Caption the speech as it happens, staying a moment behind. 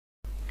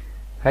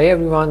Hey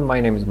everyone,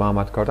 my name is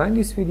Mohammed Karda. In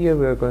this video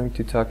we are going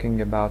to talking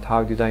about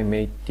how did I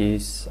make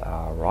this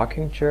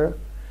rocking chair.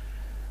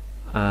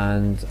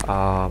 And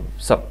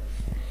so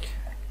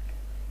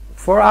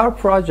for our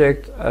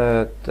project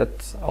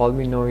that all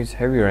we know is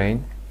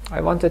HeavyRain,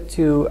 I wanted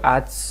to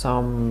add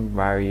some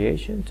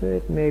variation to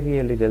it, maybe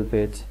a little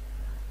bit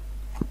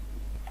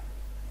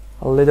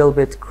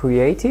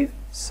creative.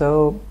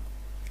 So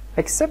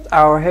except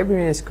our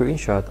HeavyRain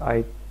screenshot,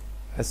 I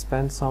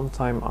spent some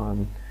time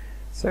on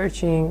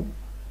searching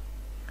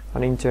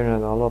on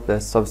internet, all of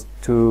that stuff,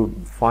 to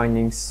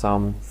finding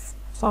some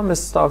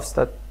stuffs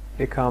that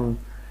become,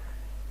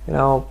 you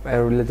know,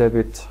 a little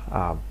bit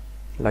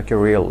like a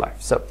real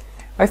life. So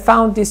I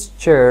found this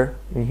chair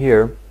in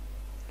here,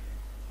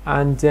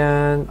 and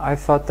then I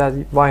thought that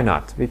why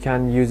not, we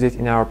can use it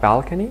in our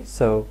balcony.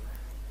 So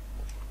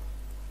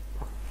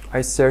I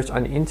searched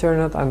on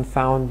internet and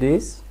found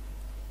this,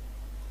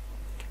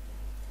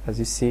 as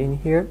you see in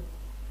here.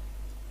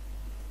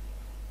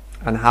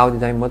 And how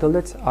did I model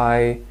it?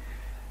 I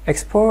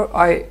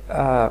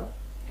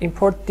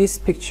import this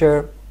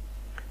picture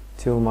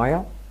to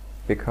Maya,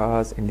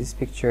 because in this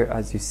picture,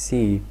 as you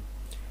see,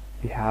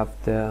 we have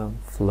the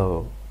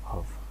flow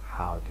of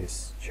how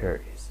this chair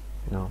is,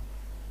 you know,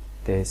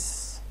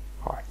 this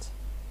part.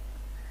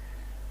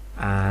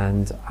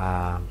 And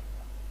yeah,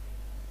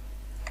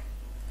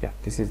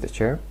 this is the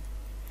chair.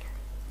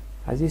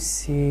 As you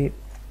see,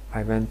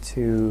 I went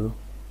to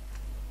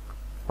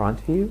front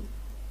view.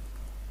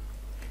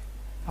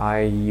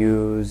 I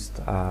used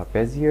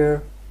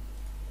Bezier,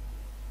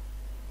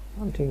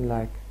 something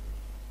like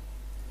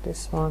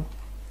this one,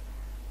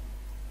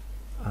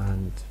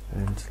 and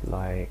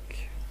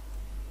like,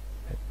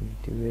 let me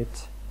do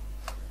it,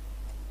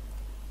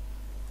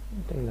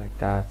 something like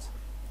that,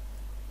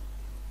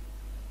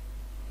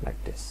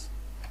 like this.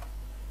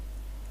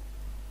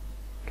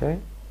 Okay,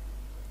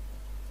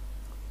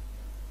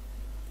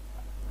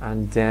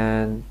 and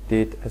then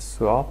did a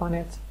swap on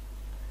it.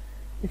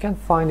 You can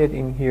find it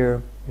in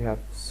here. We have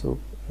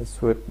a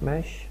sweep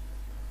mesh.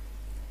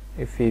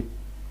 If we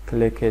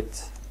click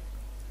it,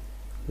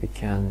 we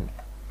can,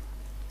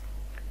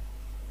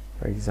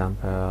 for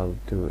example,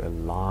 do a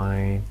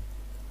line,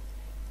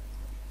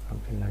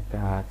 something like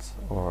that,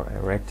 or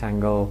a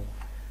rectangle,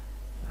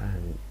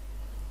 and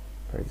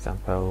for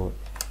example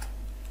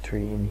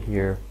 3 in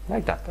here,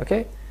 like that.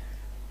 Okay,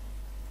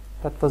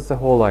 that was the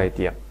whole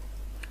idea.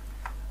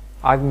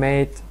 I've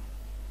made,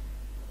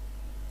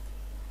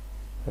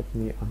 let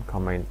me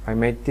uncomment. I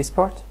made this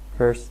part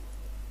first,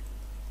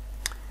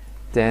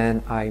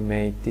 then I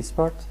made this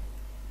part,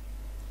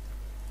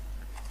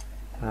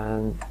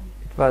 and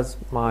it was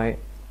my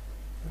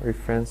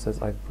references.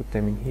 I put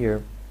them in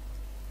here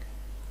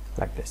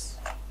like this.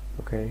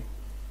 Okay,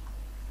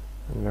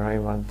 and where I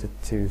wanted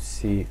to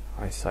see,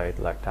 I saw it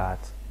like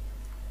that,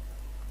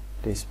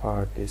 this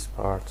part,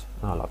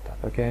 all of that.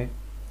 Okay,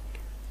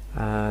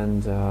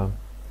 and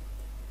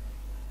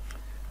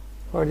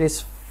for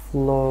this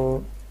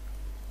flow,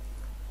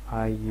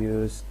 I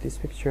used this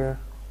picture.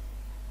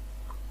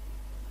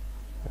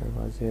 Where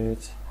was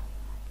it?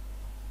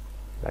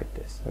 Like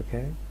this.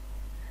 Okay,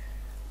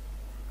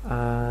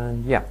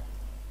 and yeah,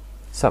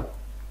 so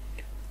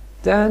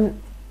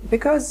then,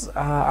 because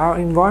our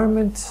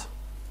environment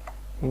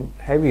in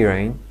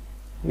HeavyRain,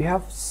 we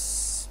have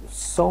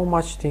so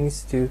much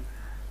things to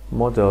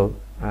model,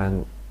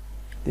 and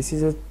this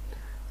is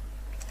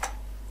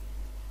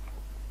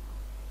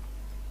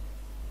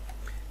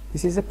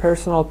a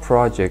personal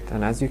project,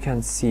 and as you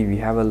can see, we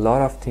have a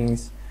lot of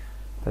things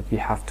that we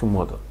have to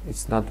model.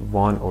 It's not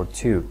one or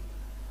two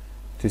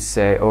to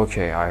say,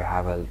 okay, I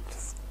have a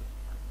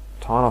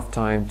ton of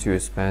time to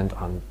spend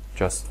on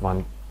just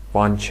one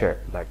chair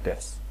like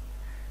this.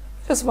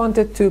 Just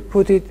wanted to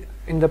put it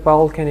in the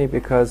balcony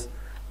because,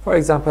 for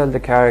example, the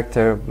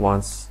character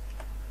wants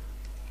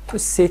to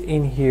sit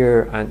in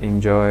here and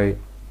enjoy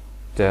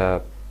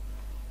the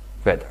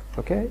weather.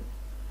 Okay,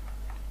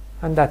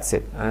 and that's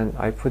it, and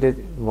I put it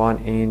one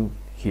in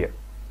here,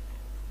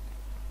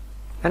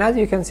 and as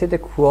you can see, the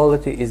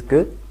quality is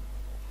good,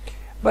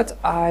 but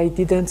I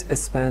didn't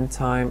spend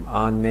time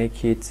on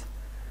make it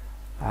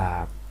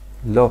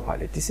low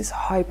poly. This is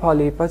high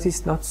poly, but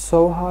it's not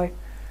so high.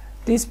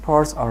 These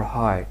parts are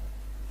high.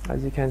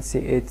 As you can see,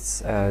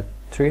 it's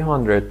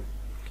 300.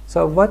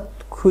 So what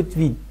could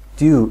we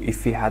do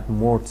if we had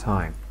more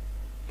time?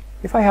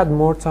 If I had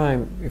more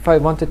time, if I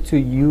wanted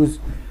to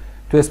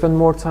spend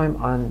more time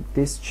on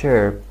this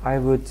chair, I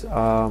would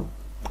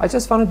I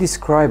just want to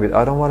describe it.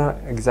 I don't want to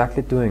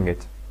exactly doing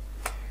it.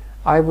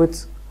 I would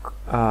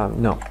I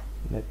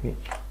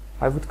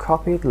would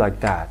copy it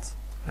like that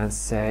and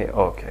say,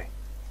 okay,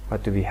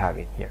 what do we have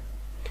in here?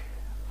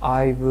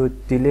 I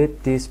would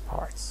delete these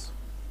parts.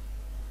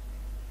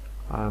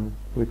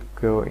 Would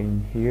go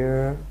in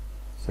here,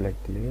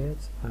 select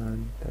delete,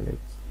 and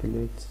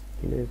delete,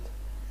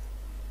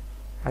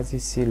 as you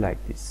see, like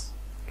this.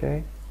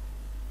 Okay,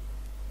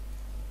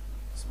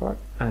 this part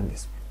and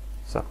this part.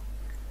 So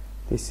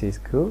this is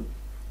cool.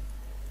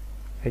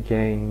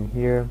 Again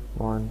here,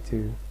 1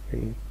 2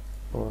 3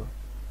 4,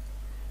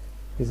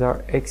 These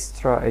are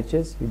extra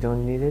edges, we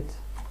don't need it,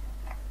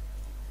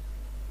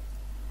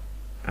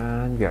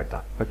 and we are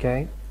done.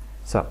 Okay,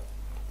 so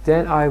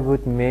then I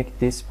would make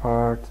this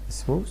part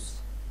smooth,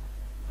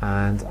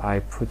 and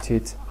I put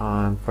it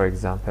on, for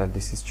example,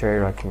 this is cherry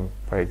rocking,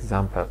 for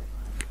example,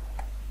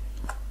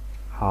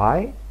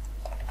 high,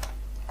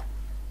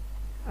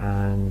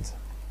 and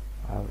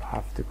I'll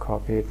have to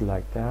copy it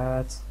like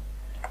that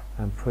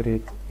and put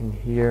it in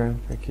here,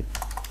 make it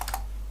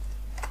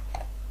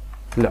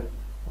low.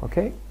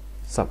 Okay,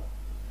 so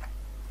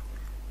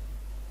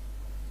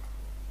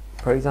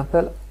for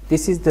example,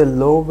 this is the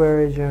low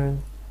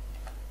version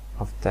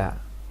of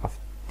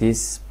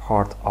this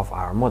part of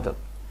our model.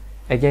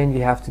 Again, we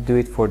have to do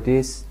it for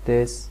this,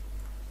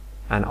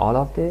 and all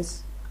of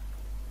this,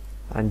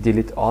 and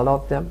delete all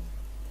of them,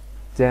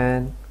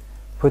 then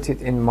put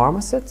it in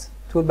Marmoset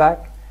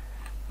toolbar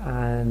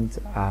and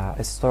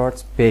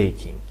start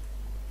baking.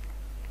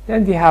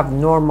 Then we have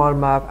normal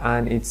map,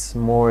 and it's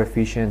more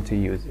efficient to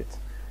use it.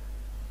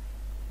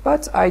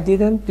 But I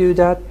didn't do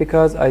that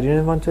because I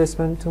didn't want to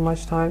spend too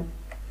much time.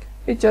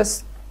 It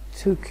just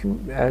took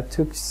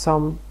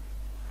some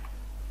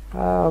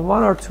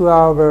 1 or 2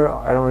 hours,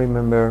 I don't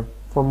remember,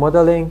 for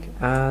modeling,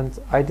 and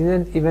I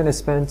didn't even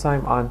spend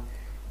time on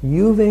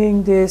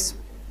UVing this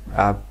in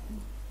an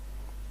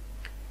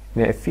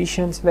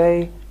efficient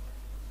way.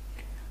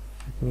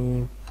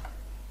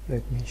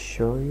 Let me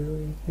show you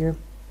in here.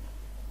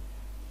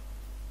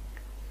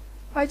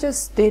 I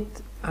just did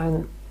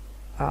an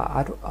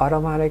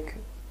automatic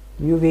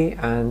UV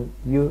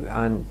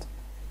and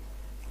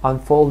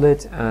unfold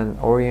it and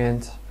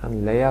orient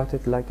and layout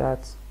it like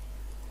that,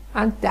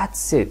 and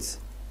that's it.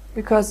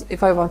 Because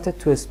if I wanted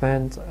to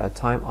spend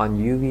time on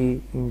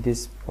UV in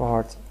this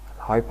part,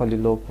 high poly,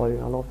 low poly,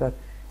 all of that,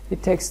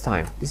 it takes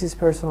time. This is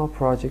personal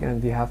project,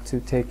 and we have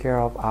to take care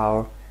of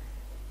our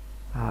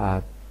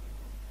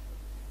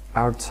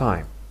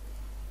time,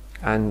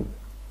 and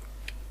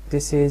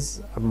this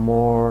is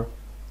more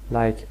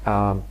like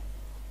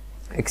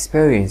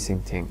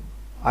experiencing thing.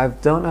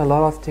 I've done a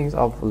lot of things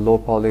of low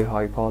poly,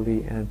 high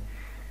poly, and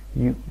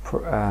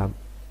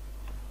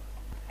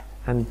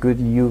good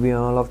UV and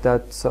all of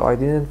that, so I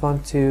didn't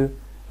want to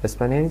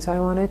spend any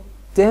time on it.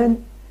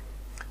 Then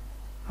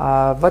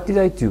what did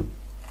I do?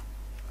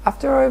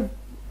 After I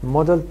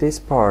modeled this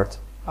part,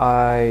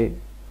 I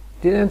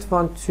didn't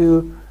want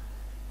to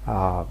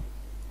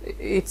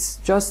it's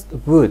just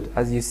wood,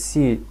 as you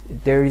see.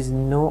 There is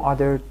no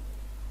other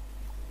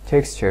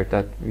texture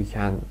that we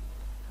can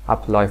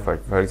apply for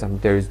it. For example,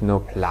 there is no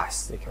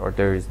plastic or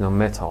there is no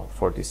metal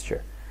for this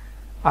chair.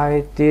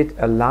 I did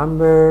a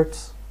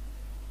Lambert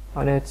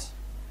on it,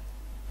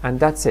 and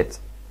that's it.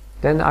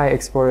 Then I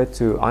exported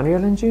to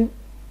Unreal Engine.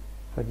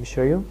 Let me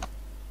show you.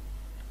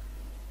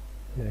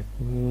 Let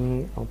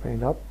me open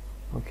it up.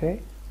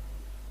 Okay,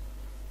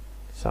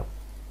 so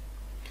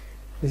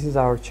this is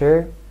our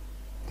chair.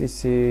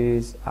 This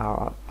is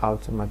our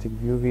automatic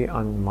UV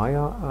on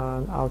Maya,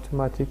 and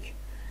automatic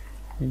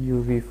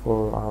UV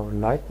for our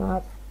light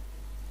map,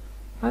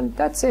 and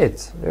that's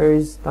it. There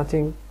is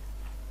nothing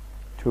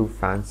too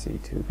fancy,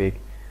 too big.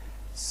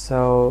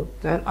 So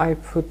then I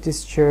put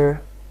this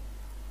chair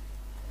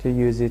to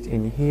use it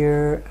in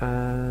here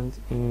and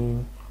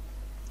in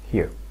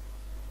here.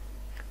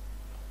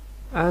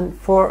 And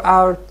for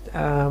our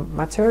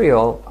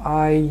material,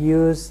 I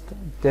used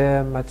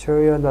the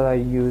material that I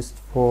used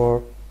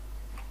for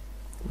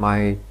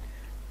my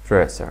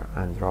dresser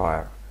and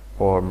drawer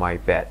or my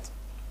bed.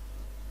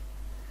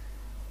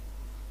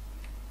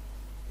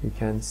 You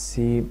can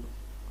see,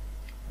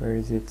 where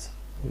is it?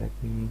 Let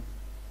me,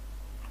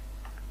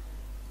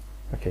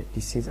 okay,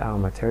 this is our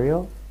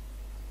material.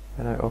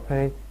 When I open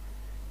it,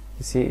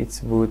 you see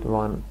it's wood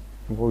 001,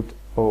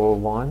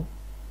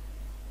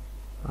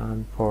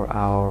 and for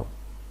our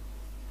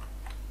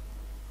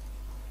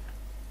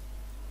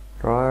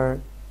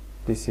drawer,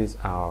 this is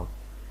our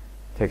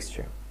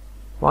texture.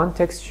 One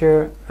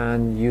texture,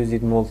 and use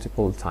it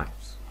multiple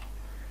times.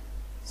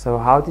 So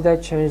how did I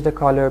change the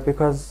color?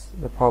 Because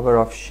the power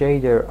of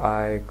shader,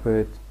 I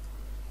could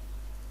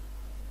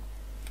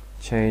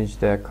change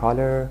the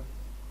color.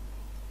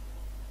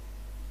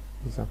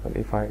 For example,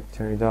 if I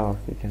turn it off,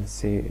 you can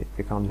see it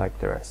becomes like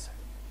the rest.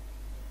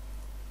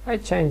 I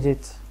changed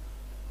it,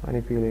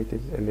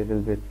 manipulated a little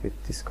bit with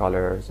these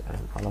colors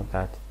and all of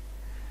that.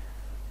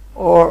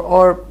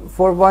 Or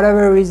for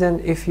whatever reason,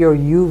 if your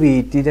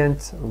UV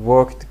didn't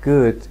work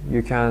good,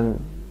 you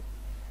can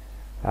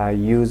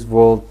use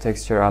world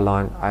texture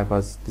align. I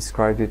was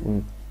described it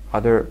in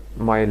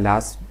my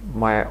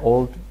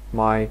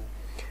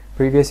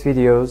previous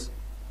videos,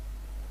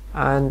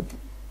 and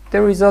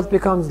the result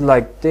becomes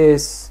like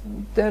this.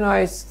 Then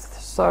I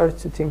started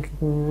to think,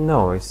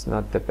 no, it's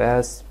not the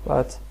best,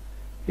 but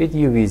with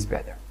UV is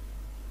better,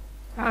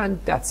 and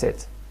that's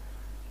it.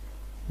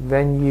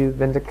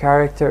 When the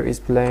character is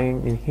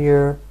playing in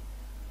here,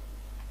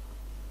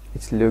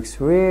 it looks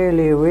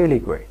really, really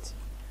great.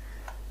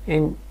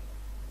 In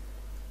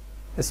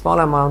a small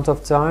amount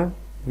of time,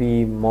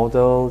 we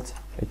modeled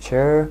a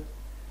chair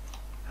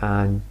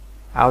and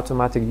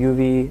automatic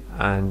UV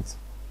and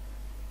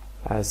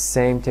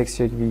Same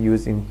texture we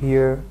use in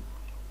here,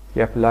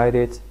 we applied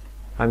it,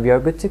 and we are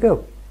good to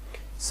go.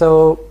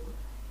 So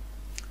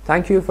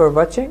thank you for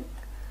watching,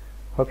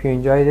 hope you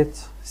enjoyed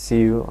it.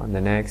 See you on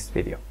the next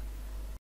video.